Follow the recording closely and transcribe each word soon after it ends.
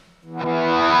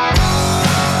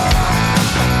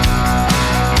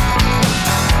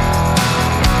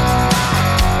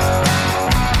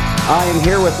I am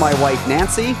here with my wife,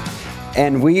 Nancy,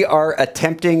 and we are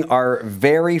attempting our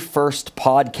very first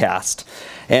podcast.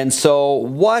 And so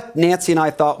what Nancy and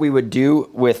I thought we would do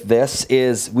with this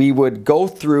is we would go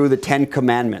through the Ten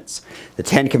Commandments. The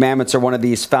Ten Commandments are one of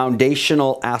these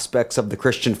foundational aspects of the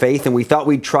Christian faith, and we thought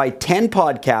we'd try 10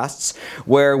 podcasts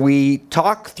where we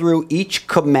talk through each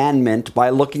commandment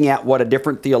by looking at what a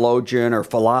different theologian or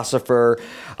philosopher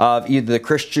of either the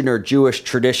Christian or Jewish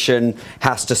tradition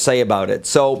has to say about it.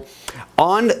 So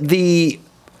on the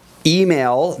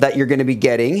email that you're going to be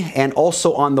getting, and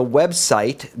also on the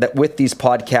website that with these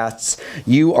podcasts,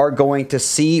 you are going to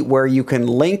see where you can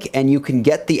link and you can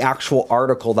get the actual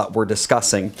article that we're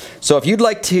discussing. So if you'd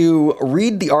like to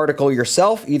read the article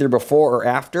yourself, either before or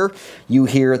after you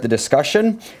hear the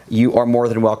discussion, you are more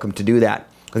than welcome to do that.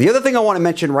 The other thing I want to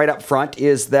mention right up front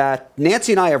is that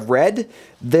Nancy and I have read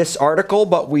this article,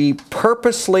 but we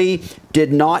purposely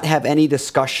did not have any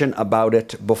discussion about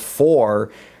it before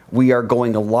we are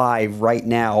going live right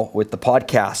now with the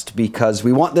podcast, because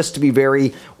we want this to be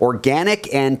very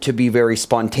organic and to be very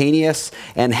spontaneous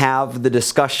and have the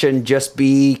discussion just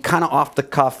be kind of off the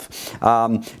cuff,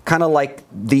 kind of like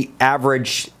the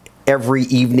average every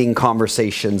evening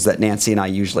conversations that Nancy and I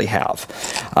usually have.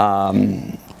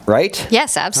 Right?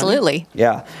 Yes, absolutely. Honey?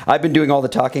 Yeah. I've been doing all the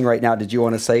talking right now. Did you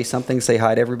want to say something? Say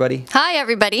hi to everybody. Hi,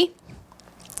 everybody.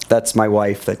 That's my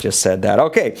wife that just said that.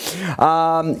 Okay.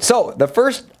 So the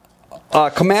first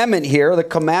commandment here, the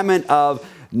commandment of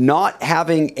not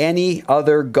having any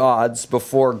other gods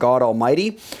before God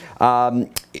Almighty.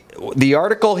 The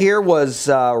article here was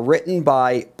written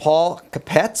by Paul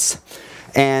Capets,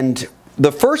 and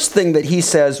the first thing that he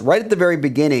says right at the very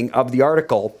beginning of the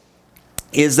article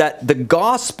is that the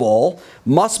gospel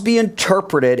must be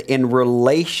interpreted in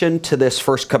relation to this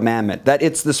first commandment. That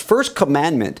it's this first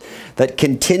commandment that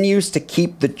continues to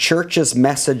keep the church's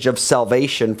message of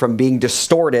salvation from being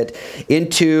distorted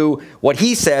into what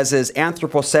he says is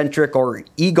anthropocentric or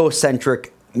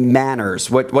egocentric manners.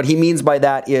 What he means by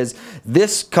that is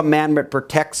this commandment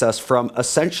protects us from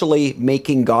essentially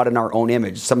making God in our own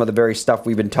image. Some of the very stuff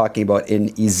we've been talking about in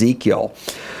Ezekiel.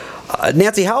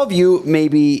 Nancy, how have you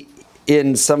maybe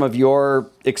in some of your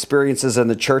experiences in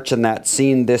the church and that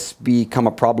seen this become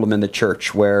a problem in the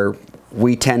church, where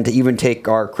we tend to even take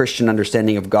our Christian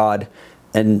understanding of God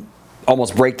and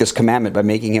almost break this commandment by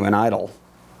making him an idol?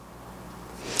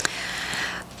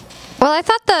 Well, I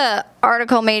thought the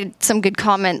article made some good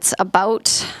comments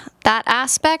about that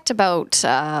aspect, about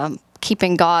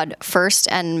keeping God first.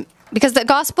 And because the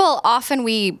gospel, often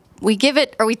we give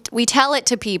it, or we tell it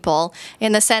to people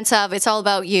in the sense of it's all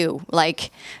about you. Like,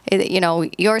 you know,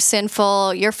 you're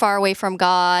sinful, you're far away from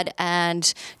God,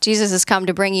 and Jesus has come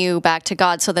to bring you back to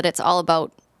God, so that it's all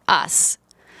about us.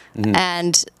 Mm-hmm.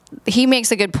 And he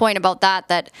makes a good point about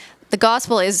that the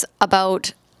gospel is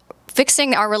about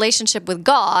fixing our relationship with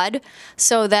God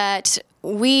so that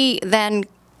we then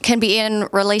can be in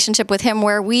relationship with him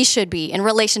where we should be, in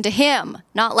relation to him,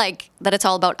 not like that it's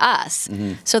all about us,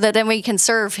 so that then we can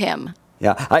serve him.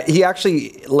 Yeah, he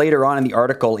actually later on in the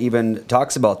article even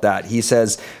talks about that. He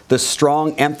says the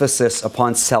strong emphasis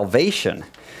upon salvation,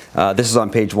 this is on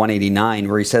page 189,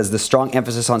 where he says the strong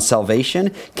emphasis on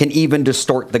salvation can even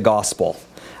distort the gospel.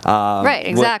 Right,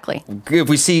 exactly. If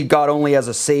we see God only as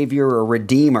a savior or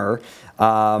redeemer,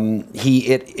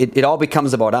 it all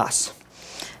becomes about us.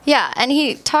 Yeah, and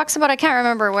he talks about, I can't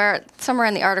remember where, somewhere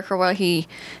in the article where he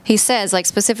says, like,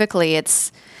 specifically,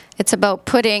 it's about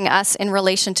putting us in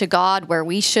relation to God where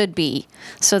we should be,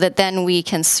 so that then we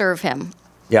can serve him.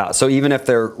 Yeah, so even if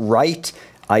they're right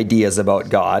ideas about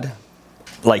God,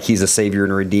 like he's a savior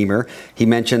and a redeemer, he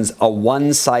mentions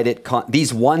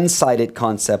these one-sided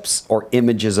concepts or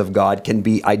images of God can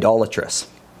be idolatrous.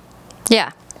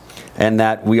 Yeah. And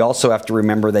that we also have to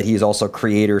remember that he's also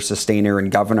creator, sustainer,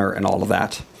 and governor and all of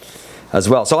that as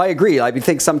well. So I agree. I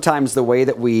think sometimes the way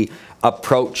that we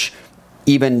approach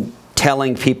even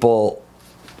telling people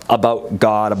about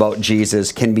God, about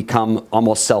Jesus, can become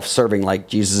almost self-serving, like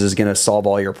Jesus is going to solve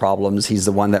all your problems. He's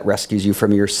the one that rescues you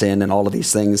from your sin and all of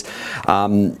these things.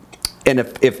 And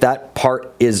if that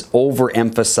part is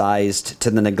overemphasized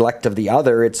to the neglect of the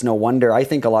other, it's no wonder. I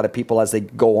think a lot of people, as they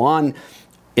go on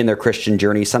in their Christian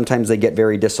journey, sometimes they get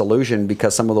very disillusioned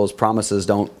because some of those promises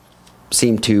don't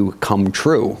seem to come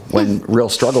true when real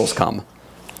struggles come.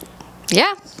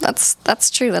 Yeah, that's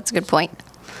true. That's a good point.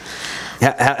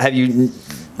 Have you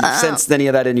sensed any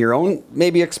of that in your own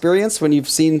maybe experience when you've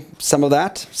seen some of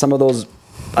those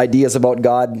ideas about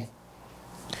God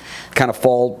kind of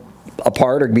fall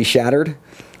apart or be shattered?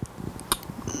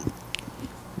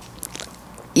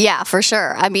 Yeah, for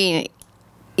sure. I mean,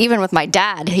 even with my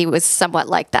dad, he was somewhat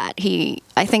like that.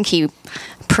 I think he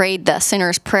prayed the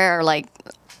sinner's prayer like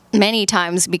many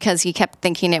times because he kept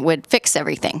thinking it would fix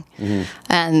everything.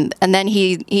 And then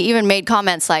he even made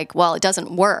comments like, well, it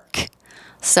doesn't work.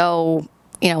 So,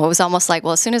 it was almost like,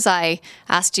 well, as soon as I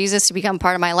ask Jesus to become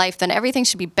part of my life, then everything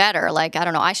should be better. Like, I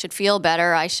don't know, I should feel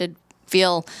better. I should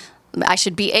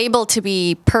be able to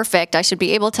be perfect. I should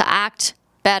be able to act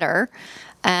better.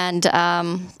 And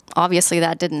obviously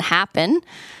that didn't happen.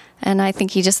 And I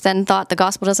think he just then thought the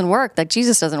gospel doesn't work, that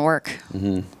Jesus doesn't work.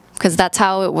 Because that's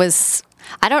how it was.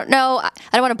 I don't know. I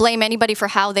don't want to blame anybody for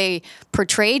how they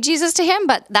portrayed Jesus to him,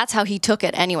 but that's how he took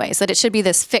it anyways, that it should be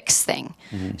this fix thing.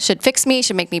 Should fix me,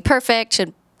 should make me perfect,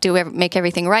 should make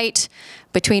everything right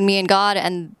between me and God.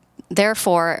 And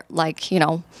therefore, like,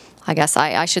 I guess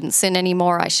I shouldn't sin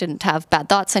anymore. I shouldn't have bad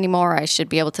thoughts anymore. I should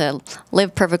be able to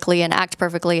live perfectly and act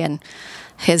perfectly. And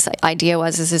his idea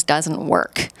was, this doesn't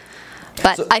work.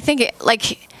 But so, I think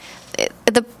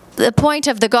the point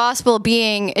of the gospel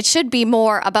being, it should be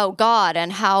more about God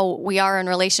and how we are in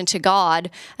relation to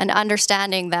God, and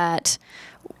understanding that,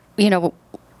 a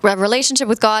relationship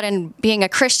with God and being a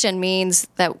Christian means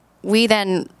that we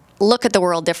then look at the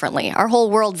world differently. Our whole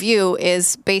worldview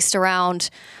is based around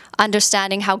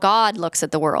understanding how God looks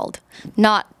at the world,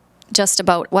 not just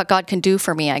about what God can do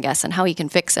for me, I guess, and how he can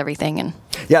fix everything. And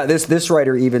yeah, this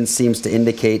writer even seems to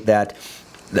indicate that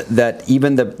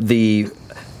even the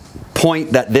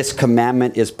point that this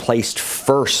commandment is placed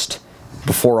first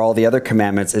before all the other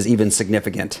commandments is even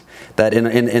significant. That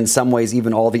in some ways,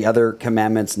 even all the other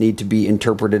commandments need to be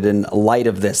interpreted in light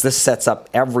of this. This sets up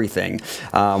everything.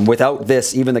 Without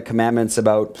this, even the commandments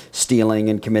about stealing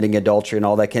and committing adultery and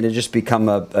all that can just become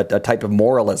a type of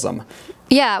moralism.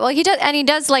 Yeah, well, he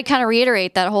does like kind of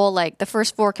reiterate that whole, like, the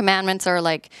first 4 commandments are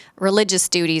like religious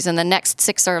duties, and the next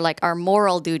 6 are like our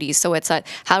moral duties. So it's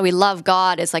how do we love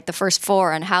God is like the first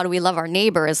 4, and how do we love our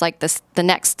neighbor is like the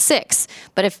next 6.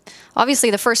 But if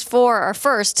obviously the first 4 are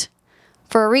first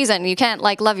for a reason, you can't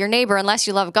like love your neighbor unless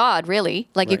you love God, really.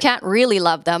 Like, right. You can't really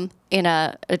love them in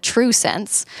a true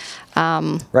sense.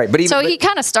 Right, but he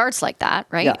kind of starts like that,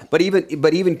 right? Yeah, but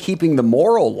even keeping the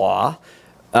moral law.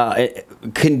 It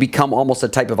can become almost a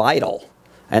type of idol.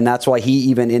 And that's why he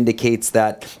even indicates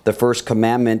that the first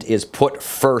commandment is put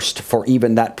first for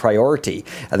even that priority.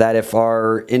 That if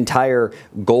our entire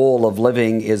goal of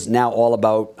living is now all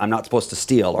about, I'm not supposed to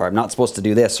steal, or I'm not supposed to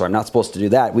do this, or I'm not supposed to do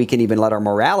that, we can even let our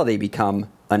morality become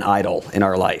an idol in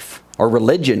our life. Or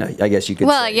religion, I guess you could say.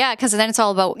 Well, yeah, because then it's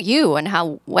all about you and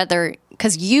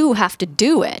because you have to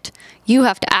do it. You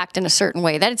have to act in a certain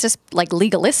way. That is just like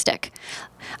legalistic.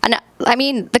 And I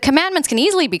mean, the commandments can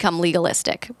easily become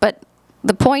legalistic, but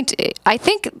the point, I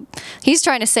think he's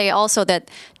trying to say also that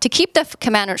to keep the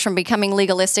commandments from becoming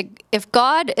legalistic, if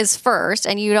God is first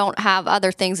and you don't have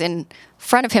other things in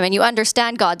front of him and you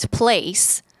understand God's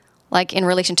place, like in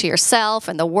relation to yourself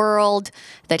and the world,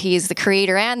 that he is the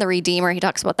creator and the redeemer, he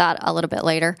talks about that a little bit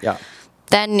later. Yeah.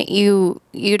 Then you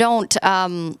don't,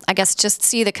 I guess, just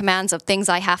see the commands of things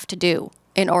I have to do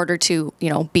in order to,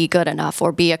 be good enough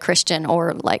or be a Christian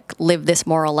or like live this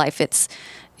moral life.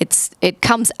 It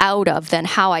comes out of then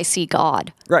how I see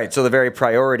God. Right. So the very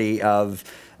priority of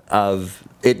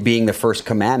it being the first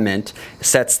commandment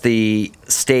sets the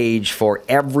stage for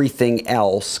everything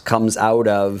else, comes out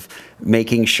of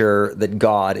making sure that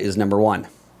God is number one.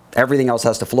 Everything else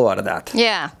has to flow out of that.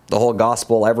 Yeah. The whole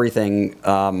gospel, everything,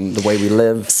 the way we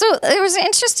live. So there was an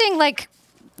interesting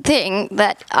thing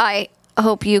that I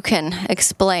hope you can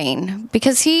explain,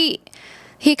 because he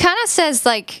kind of says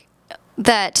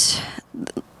that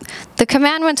the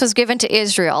commandment was given to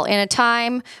Israel in a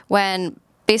time when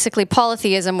basically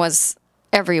polytheism was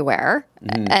everywhere,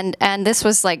 and this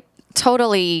was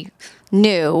totally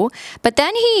new. But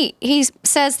then he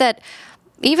says that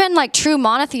even true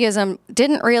monotheism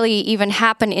didn't really even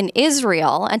happen in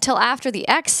Israel until after the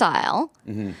exile.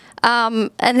 And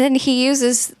then he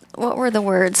uses, what were the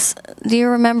words? Do you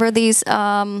remember these?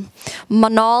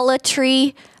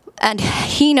 Monolatry and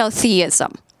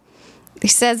henotheism. He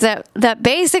says that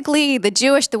basically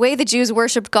the way the Jews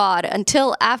worshipped God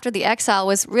until after the exile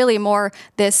was really more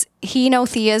this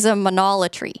henotheism,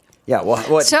 monolatry. Yeah,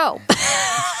 what? So...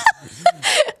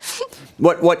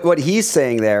 What he's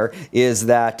saying there is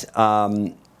that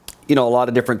a lot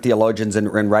of different theologians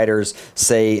and writers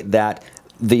say that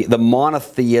the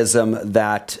monotheism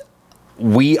that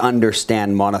we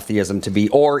understand monotheism to be,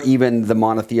 or even the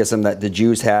monotheism that the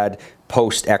Jews had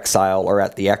post-exile or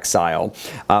at the exile,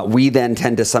 we then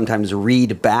tend to sometimes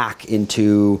read back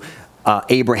into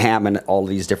Abraham and all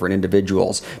these different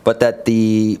individuals, but that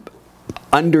the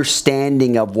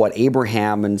understanding of what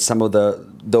Abraham and some of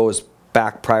those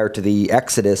back prior to the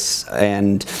Exodus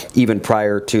and even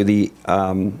prior to the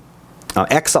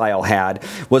exile had,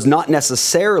 was not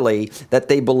necessarily that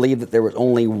they believed that there was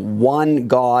only one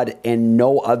God and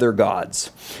no other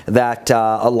gods. That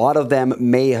a lot of them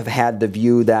may have had the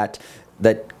view that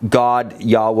God,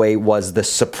 Yahweh, was the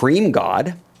supreme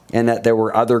God, and that there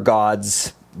were other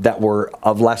gods that were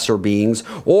of lesser beings,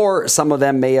 or some of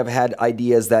them may have had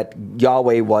ideas that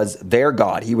Yahweh was their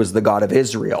God. He was the God of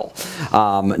Israel,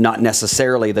 not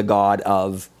necessarily the God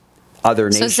of other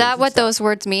nations. So is that what those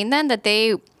words mean then? That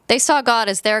they saw God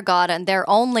as their God and their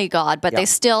only God, but they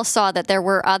still saw that there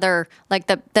were other, like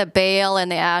the Baal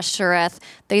and the Ashereth,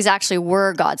 these actually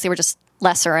were gods. They were just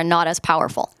lesser and not as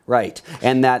powerful. Right.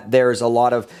 And that there's a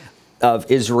lot of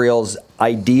Israel's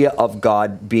idea of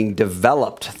God being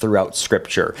developed throughout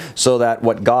Scripture, so that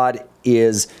what God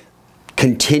is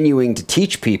continuing to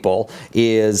teach people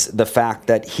is the fact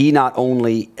that he not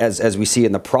only, as we see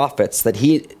in the prophets, that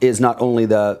he is not only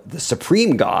the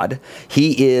supreme God,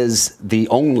 he is the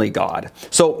only God.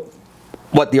 So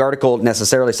what the article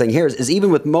necessarily saying here is even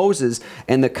with Moses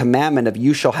and the commandment of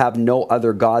you shall have no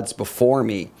other gods before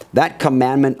me, that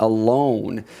commandment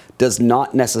alone does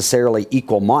not necessarily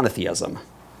equal monotheism.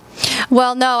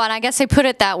 Well, no, and I guess they put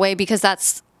it that way because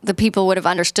the people would have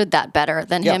understood that better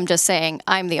than him just saying,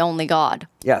 I'm the only God.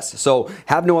 Yes, so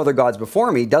have no other gods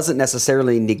before me doesn't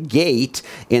necessarily negate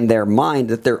in their mind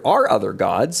that there are other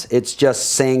gods. It's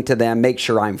just saying to them, make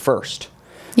sure I'm first.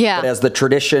 Yeah. But as the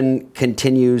tradition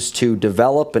continues to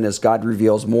develop and as God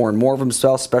reveals more and more of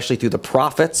himself, especially through the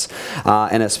prophets,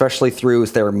 and especially through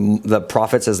the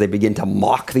prophets as they begin to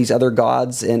mock these other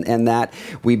gods, and that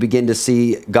we begin to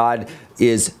see God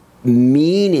is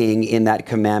meaning in that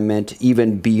commandment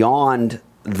even beyond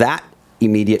that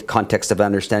immediate context of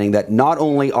understanding that not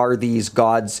only are these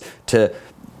gods to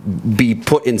be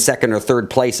put in second or third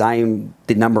place, I am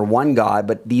the number one God,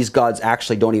 but these gods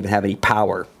actually don't even have any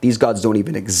power. These gods don't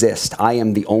even exist. I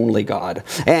am the only God.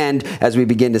 And as we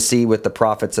begin to see with the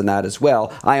prophets and that as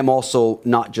well, I am also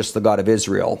not just the God of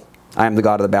Israel. I am the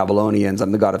God of the Babylonians.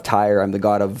 I'm the God of Tyre. I'm the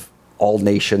God of all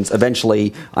nations.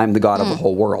 Eventually, I'm the God of the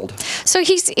whole world. So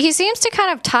he seems to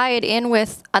kind of tie it in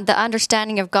with the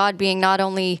understanding of God being not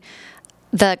only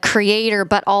the creator,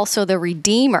 but also the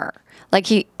redeemer.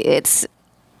 Like I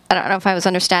don't know if I was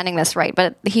understanding this right,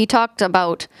 but he talked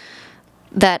about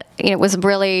that it was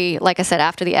really, like I said,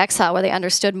 after the exile where they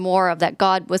understood more of that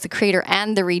God was the creator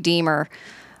and the redeemer.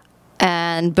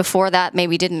 And before that,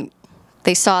 maybe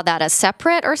they saw that as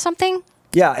separate or something?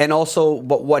 Yeah, and also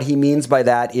what he means by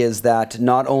that is that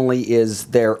not only is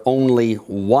there only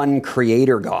one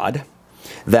creator God,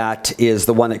 that is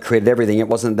the one that created everything. It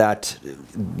wasn't that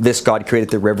this God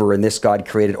created the river and this God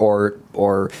created, or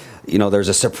there's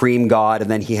a supreme God and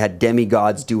then he had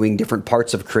demigods doing different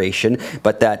parts of creation,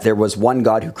 but that there was one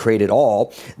God who created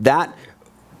all. That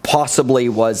possibly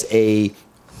was a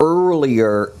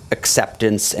earlier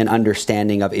acceptance and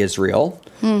understanding of Israel.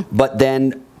 But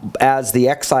then as the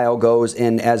exile goes,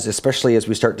 and especially as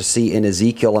we start to see in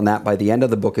Ezekiel, and that by the end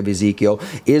of the book of Ezekiel,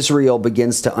 Israel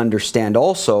begins to understand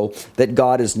also that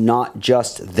God is not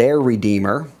just their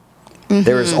redeemer.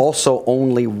 There is also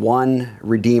only one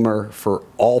redeemer for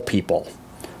all people.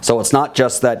 So it's not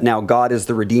just that now God is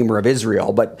the redeemer of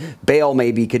Israel, but Baal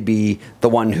maybe could be the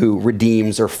one who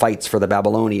redeems or fights for the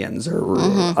Babylonians or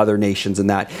other nations, and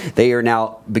that they are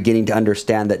now beginning to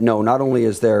understand that no, not only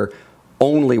is there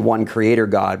only one creator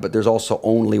God, but there's also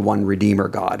only one redeemer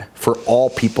God for all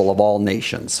people of all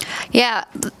nations. Yeah,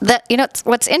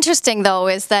 what's interesting though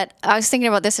is that I was thinking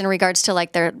about this in regards to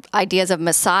like their ideas of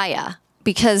Messiah,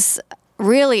 because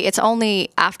really it's only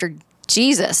after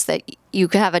Jesus that you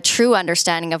could have a true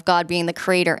understanding of God being the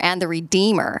creator and the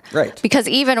redeemer. Right. Because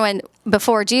even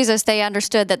before Jesus, they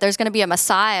understood that there's going to be a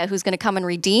Messiah who's going to come and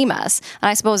redeem us. And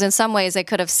I suppose in some ways they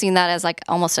could have seen that as like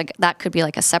almost like that could be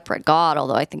like a separate God,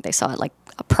 although I think they saw it like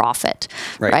a prophet,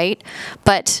 right?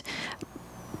 But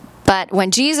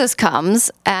when Jesus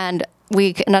comes and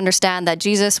we can understand that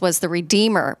Jesus was the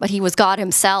redeemer, but he was God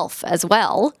himself as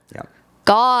well. Yeah.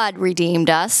 God redeemed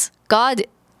us. God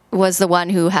was the one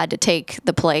who had to take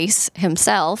the place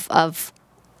himself of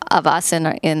us in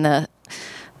the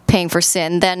paying for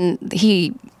sin. Then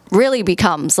he really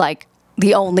becomes like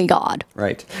the only God.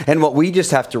 Right. And what we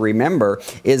just have to remember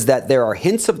is that there are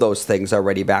hints of those things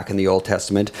already back in the Old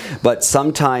Testament, but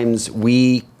sometimes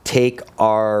we take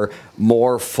our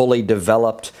more fully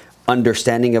developed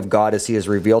understanding of God as he has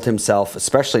revealed himself,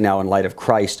 especially now in light of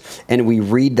Christ, and we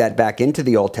read that back into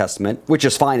the Old Testament, which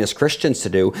is fine as Christians to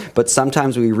do, but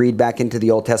sometimes we read back into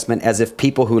the Old Testament as if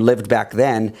people who lived back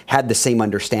then had the same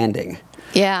understanding.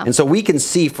 Yeah. And so we can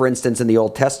see, for instance, in the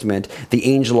Old Testament, the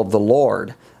angel of the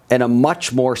Lord in a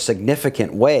much more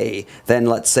significant way than,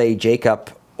 let's say,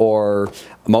 Jacob or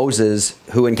Moses,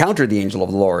 who encountered the angel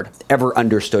of the Lord, ever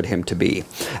understood him to be.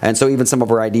 And so even some of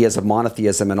our ideas of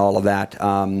monotheism and all of that,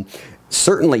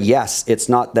 certainly, yes, it's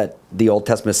not that the Old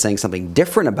Testament is saying something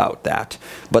different about that,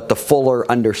 but the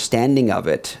fuller understanding of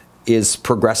it is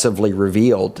progressively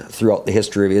revealed throughout the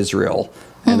history of Israel,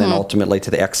 and then ultimately to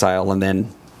the exile, and then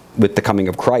with the coming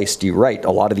of Christ. You're right,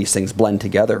 a lot of these things blend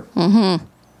together. I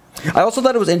also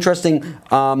thought it was interesting,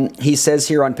 he says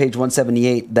here on page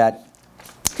 178 that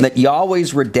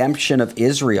Yahweh's redemption of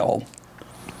Israel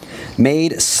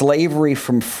made slavery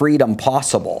from freedom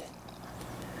possible.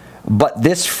 But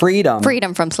this freedom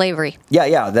from slavery.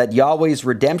 That Yahweh's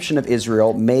redemption of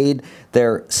Israel made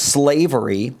their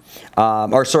slavery,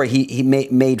 he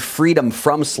made freedom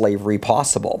from slavery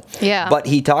possible. Yeah. But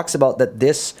he talks about that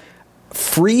this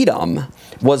freedom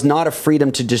was not a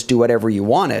freedom to just do whatever you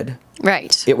wanted.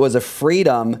 Right. It was a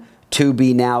freedom to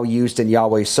be now used in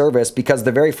Yahweh's service, because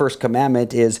the very first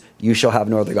commandment is, you shall have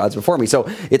no other gods before me. So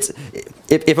it's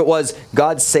if it was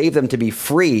God saved them to be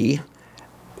free,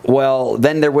 well,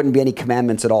 then there wouldn't be any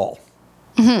commandments at all.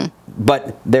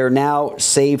 But they're now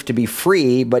saved to be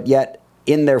free, but yet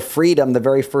in their freedom, the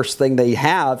very first thing they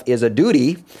have is a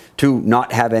duty to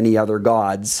not have any other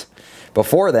gods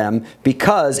before them,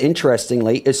 because,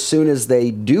 interestingly, as soon as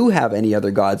they do have any other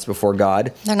gods before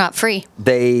God, they're not free.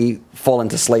 They fall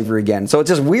into slavery again. So it's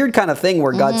this weird kind of thing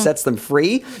where God sets them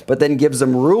free, but then gives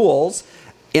them rules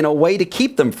in a way to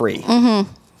keep them free.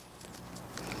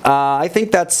 I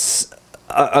think that's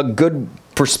a good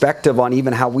perspective on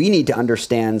even how we need to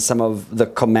understand some of the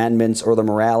commandments or the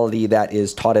morality that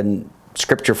is taught in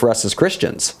Scripture for us as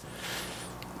Christians.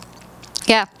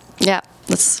 Yeah.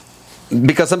 That's...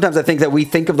 Because sometimes I think that we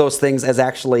think of those things as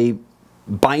actually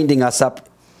binding us up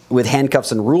with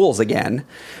handcuffs and rules again,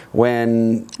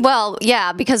 when... Well,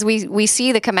 yeah, because we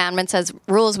see the commandments as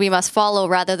rules we must follow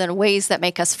rather than ways that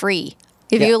make us free.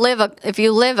 If you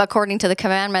live according to the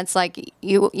commandments, like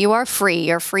you are free.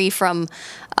 You're free from,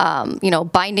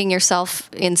 binding yourself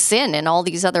in sin in all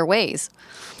these other ways.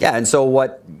 Yeah, and so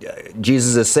what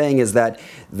Jesus is saying is that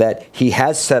he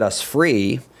has set us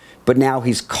free, but now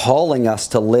he's calling us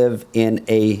to live in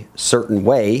a certain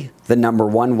way, the number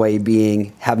one way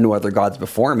being have no other gods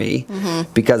before me,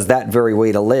 because that very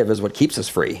way to live is what keeps us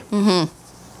free. We're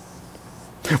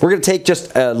going to take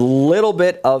just a little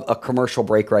bit of a commercial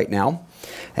break right now,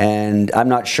 and I'm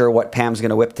not sure what Pam's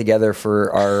going to whip together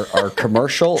for our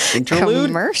commercial interlude.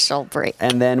 Commercial break.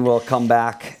 And then we'll come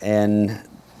back and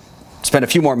spend a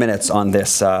few more minutes on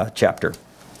this chapter.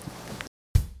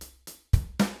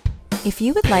 If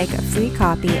you would like a free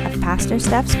copy of Pastor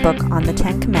Steph's book on the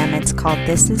 10 Commandments called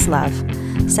This Is Love,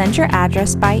 send your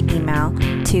address by email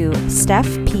to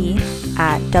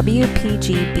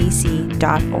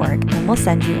stephp@wpgbc.org and we'll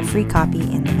send you a free copy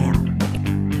in the mail.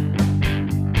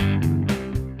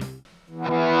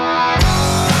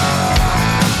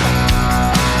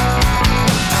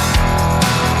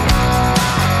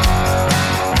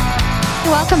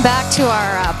 Welcome back to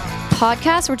our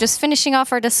podcast. We're just finishing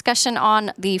off our discussion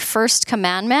on the first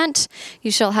commandment.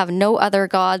 You shall have no other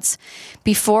gods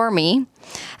before me.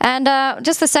 And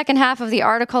just the second half of the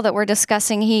article that we're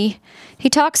discussing, he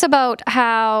talks about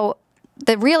how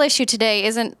the real issue today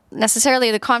isn't necessarily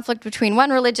the conflict between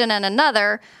one religion and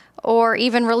another, or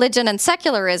even religion and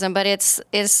secularism, but it's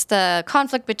the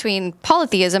conflict between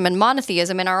polytheism and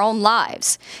monotheism in our own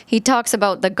lives. He talks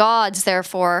about the gods,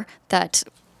 therefore, that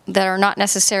are not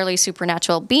necessarily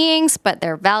supernatural beings, but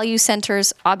they're value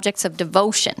centers, objects of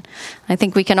devotion. I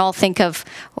think we can all think of,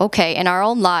 okay, in our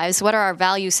own lives, what are our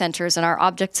value centers and our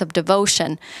objects of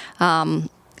devotion?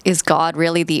 Is God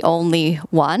really the only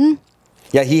one?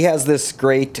 Yeah, he has this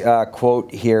great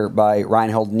quote here by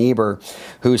Reinhold Niebuhr,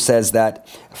 who says that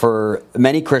for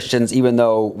many Christians, even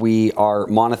though we are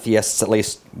monotheists, at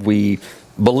least we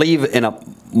believe in a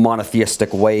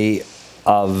monotheistic way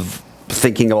of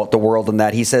thinking about the world, and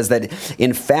that he says that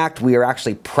in fact we are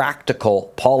actually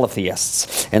practical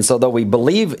polytheists. And so though we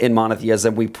believe in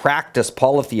monotheism, we practice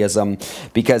polytheism,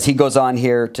 because he goes on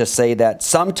here to say that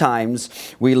sometimes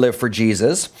we live for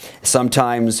Jesus,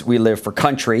 sometimes we live for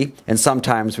country, and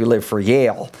sometimes we live for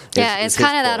Yale. Yeah, it's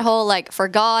kind of that whole like for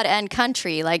God and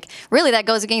country. Like really that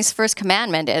goes against first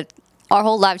commandment. Our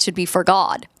whole life should be for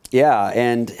God. Yeah,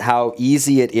 and how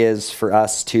easy it is for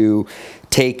us to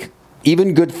take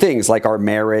even good things like our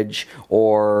marriage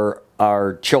or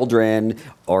our children,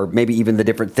 or maybe even the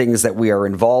different things that we are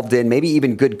involved in, maybe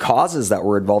even good causes that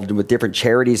we're involved in with different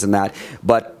charities and that.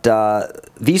 But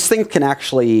these things can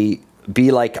actually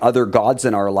be like other gods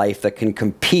in our life that can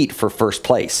compete for first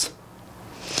place.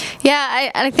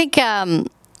 Yeah, I think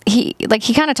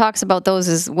he kind of talks about those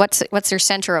as what's your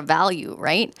center of value,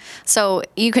 right? So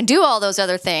you can do all those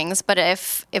other things, but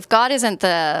if God isn't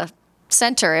the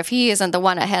center, if he isn't the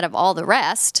one ahead of all the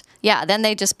rest, yeah, then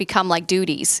they just become like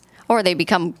duties, or they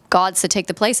become gods to take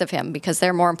the place of him because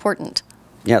they're more important.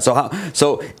 Yeah.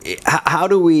 So how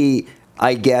do we,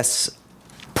 I guess,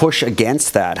 push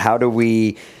against that? How do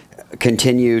we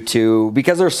continue to,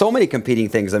 because there's so many competing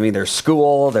things. I mean, there's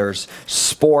school, there's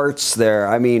sports,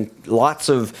 lots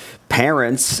of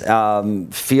parents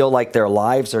feel like their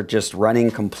lives are just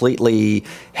running completely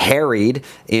harried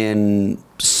in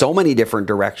so many different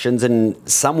directions. In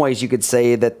some ways, you could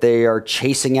say that they are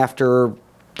chasing after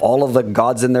all of the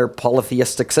gods in their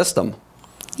polytheistic system.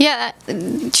 Yeah,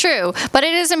 true. But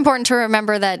it is important to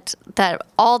remember that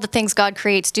all the things God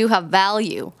creates do have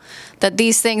value, that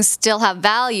these things still have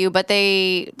value, but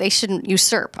they shouldn't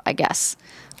usurp, I guess.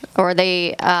 Or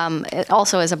it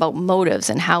also is about motives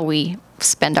and how we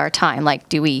spend our time. Like,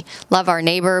 do we love our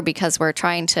neighbor because we're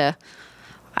trying to,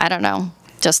 I don't know,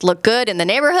 just look good in the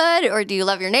neighborhood? Or do you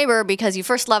love your neighbor because you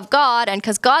first love God, and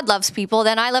because God loves people,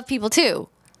 then I love people too?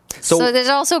 So it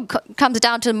also comes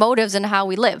down to motives and how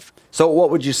we live. So what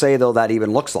would you say, though, that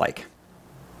even looks like?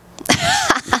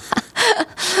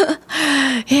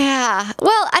 Yeah.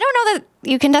 Well, I don't know that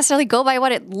you can necessarily go by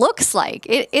what it looks like.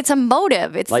 It's a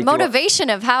motive. It's like the motivation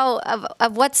of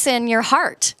what's in your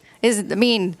heart. So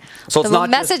the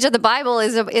message of the Bible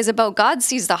is about God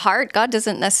sees the heart. God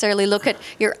doesn't necessarily look at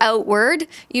your outward.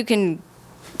 You can,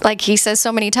 like he says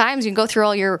so many times, you can go through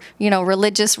all your,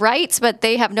 religious rites, but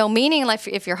they have no meaning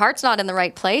if your heart's not in the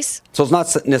right place. So it's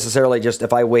not necessarily just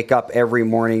if I wake up every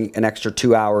morning an extra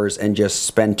 2 hours and just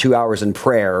spend 2 hours in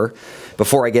prayer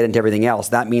before I get into everything else,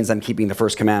 that means I'm keeping the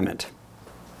first commandment.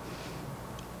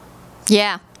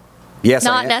 Yeah. Yes,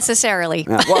 not necessarily.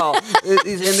 Well, and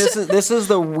this is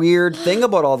the weird thing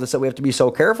about all this that we have to be so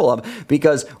careful of,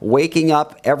 because waking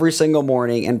up every single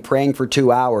morning and praying for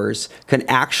 2 hours can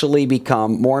actually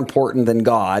become more important than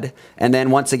God. And then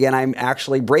once again, I'm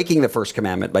actually breaking the first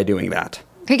commandment by doing that.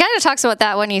 He kind of talks about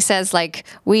that when he says, like,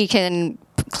 we can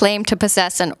claim to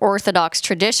possess an orthodox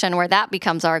tradition where that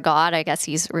becomes our God. I guess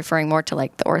he's referring more to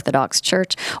like the Orthodox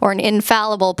Church, or an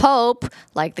infallible pope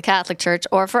like the Catholic Church,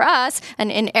 or for us, an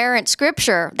inerrant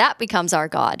scripture that becomes our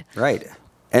God. Right.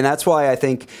 And that's why I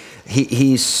think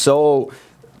he's so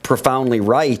profoundly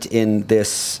right in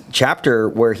this chapter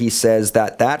where he says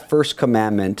that first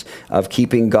commandment of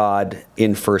keeping God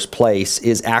in first place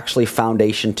is actually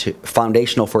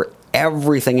foundational for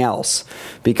everything else,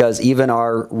 because even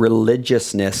our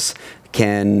religiousness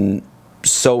can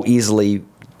so easily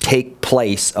take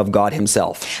place of God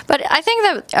himself. But I think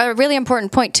that a really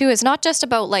important point too is not just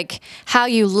about like how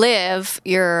you live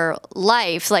your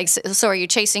life. Like, so are you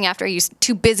chasing after, are you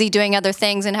too busy doing other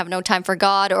things and have no time for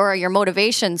God, or are your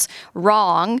motivations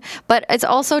wrong? But it's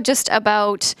also just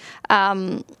about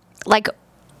like,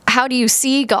 how do you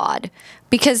see God?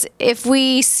 Because if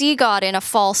we see God in a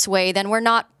false way, then we're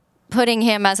not putting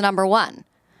him as number one.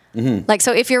 Mm-hmm. Like,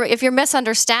 so if you're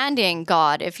misunderstanding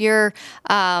God, if you're,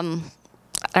 I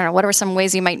don't know, what are some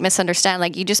ways you might misunderstand?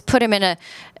 Like, you just put him in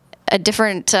a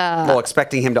different...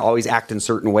 expecting him to always act in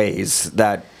certain ways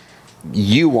that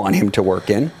you want him to work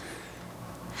in.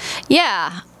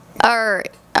 Yeah. Or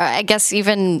I guess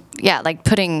even, like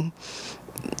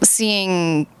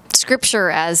seeing scripture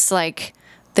as like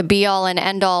the be all and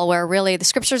end all, where really the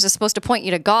scriptures are supposed to point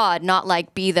you to God, not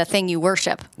like be the thing you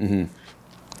worship. Mm-hmm.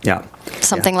 Yeah.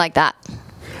 Something like that.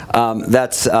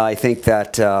 That's, I think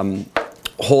that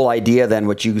whole idea then,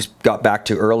 what you got back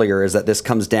to earlier, is that this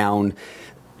comes down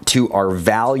to our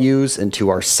values and to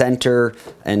our center,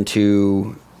 and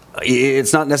to,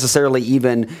 it's not necessarily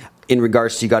even in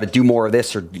regards to you got to do more of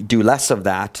this or do less of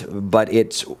that, but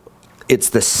it's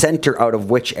the center out of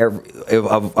which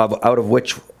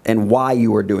and why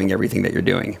you are doing everything that you're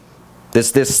doing.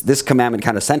 This commandment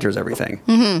kind of centers everything.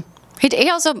 Mm-hmm. He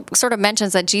also sort of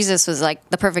mentions that Jesus was like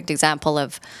the perfect example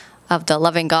of the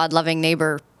loving God, loving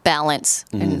neighbor balance,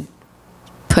 mm-hmm. and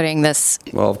putting this.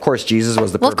 Well, of course, Jesus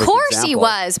was the perfect example. Well, of course he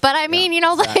was, but I mean,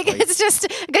 exactly. Like, it's just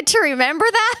good to remember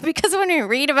that, because when you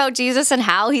read about Jesus and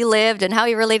how he lived and how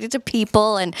he related to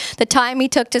people and the time he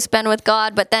took to spend with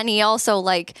God, but then he also,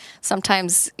 like,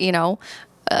 sometimes,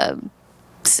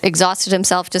 exhausted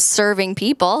himself just serving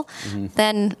people, mm-hmm.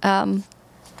 then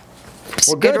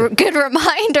Well, good. Good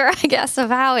reminder, I guess, of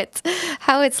how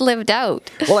it's lived out.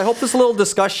 Well, I hope this little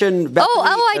discussion. Bethany,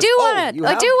 I do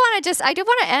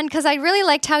want to end because I really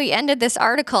liked how he ended this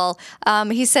article.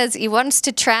 He says he wants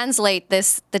to translate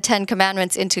the 10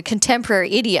 Commandments into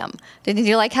contemporary idiom. Did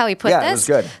you like how he put this? Yeah, it was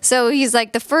good. So he's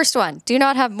like, the first one: do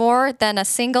not have more than a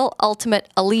single ultimate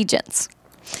allegiance.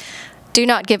 Do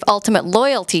not give ultimate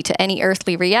loyalty to any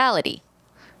earthly reality.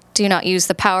 Do not use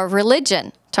the power of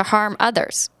religion to harm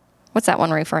others. What's that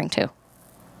one referring to?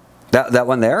 That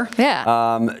one there?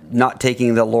 Yeah. Not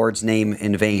taking the Lord's name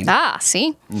in vain. Ah,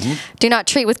 see? Mm-hmm. Do not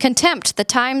treat with contempt the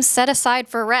times set aside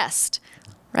for rest.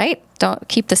 Right? Don't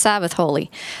keep the Sabbath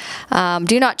holy.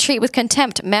 Do not treat with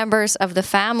contempt members of the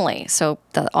family. So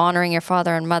the honoring your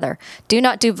father and mother. Do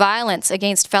not do violence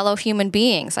against fellow human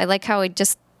beings. I like how it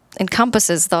just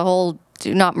encompasses the whole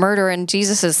do not murder and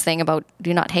Jesus's thing about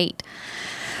do not hate.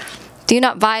 Do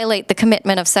not violate the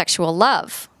commitment of sexual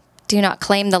love. Do not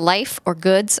claim the life or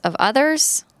goods of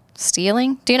others.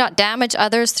 Stealing. Do not damage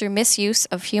others through misuse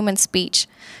of human speech.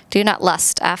 Do not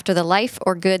lust after the life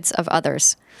or goods of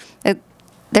others.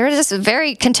 There are just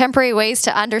very contemporary ways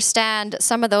to understand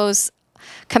some of those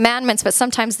commandments, but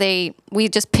sometimes we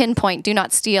just pinpoint, do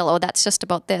not steal. Oh, that's just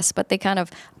about this, but they kind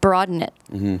of broaden it.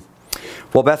 Mm-hmm.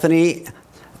 Well, Bethany,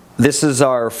 this is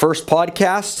our first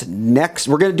podcast. Next,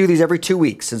 we're going to do these every 2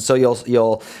 weeks, and so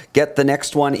you'll get the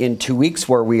next one in 2 weeks,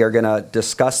 where we are going to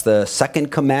discuss the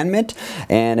second commandment.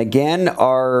 And again,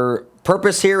 our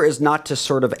purpose here is not to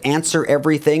sort of answer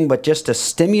everything, but just to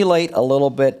stimulate a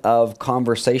little bit of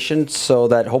conversation, so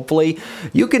that hopefully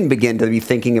you can begin to be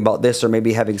thinking about this, or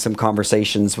maybe having some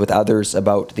conversations with others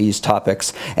about these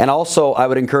topics. And also, I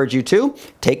would encourage you to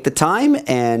take the time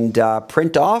and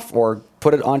print off or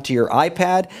put it onto your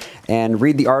iPad and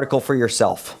read the article for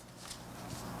yourself.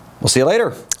 We'll see you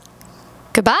later.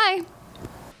 Goodbye.